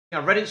I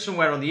read it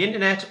somewhere on the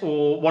internet,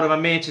 or one of my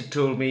mates had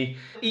told me,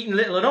 eating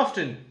little and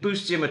often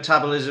boosts your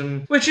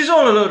metabolism, which is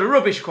all a load of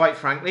rubbish, quite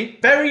frankly.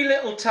 Very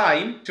little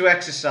time to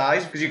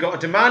exercise because you've got a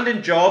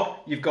demanding job,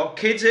 you've got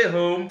kids at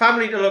home,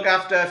 family to look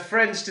after,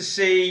 friends to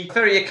see,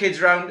 ferry your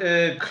kids around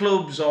to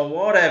clubs or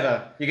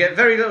whatever. You get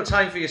very little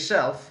time for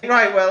yourself.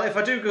 Right, well, if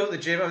I do go to the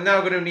gym, I'm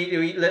now going to need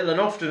to eat little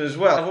and often as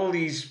well. I have all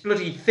these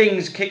bloody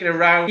things kicking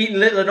around. Eating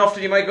little and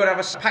often, you might go to have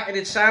a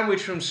packeted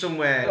sandwich from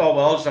somewhere. Oh,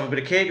 well, I'll just have a bit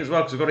of cake as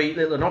well because I've got to eat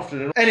little and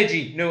often.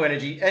 Energy, no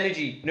energy,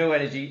 energy, no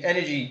energy,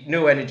 energy,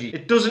 no energy.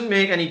 It doesn't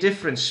make any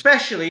difference,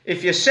 especially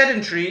if you're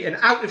sedentary and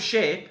out of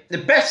shape. The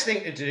best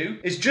thing to do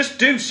is just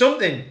do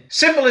something.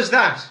 Simple as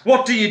that.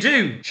 What do you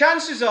do?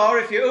 Chances are,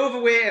 if you're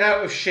overweight and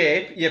out of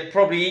shape, you're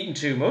probably eating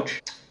too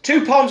much.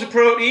 2 palms of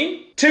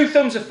protein, 2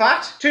 thumbs of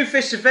fat, 2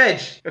 fists of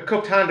veg, a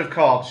cupped hand of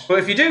carbs. But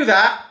if you do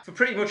that for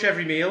pretty much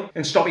every meal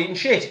and stop eating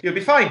shit, you'll be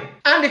fine.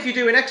 And if you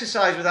do an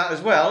exercise with that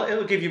as well,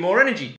 it'll give you more energy.